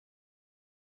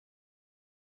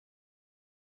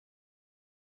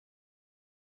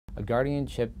A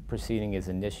guardianship proceeding is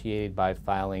initiated by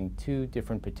filing two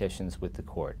different petitions with the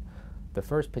court. The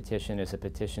first petition is a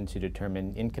petition to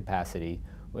determine incapacity,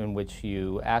 in which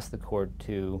you ask the court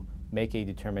to make a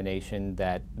determination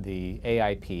that the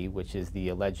AIP, which is the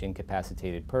alleged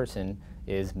incapacitated person,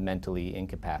 is mentally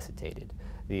incapacitated.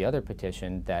 The other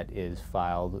petition that is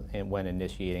filed when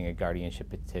initiating a guardianship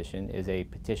petition is a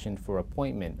petition for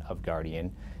appointment of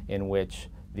guardian, in which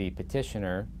the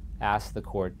petitioner asks the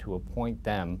court to appoint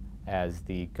them as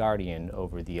the guardian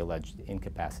over the alleged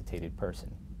incapacitated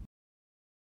person.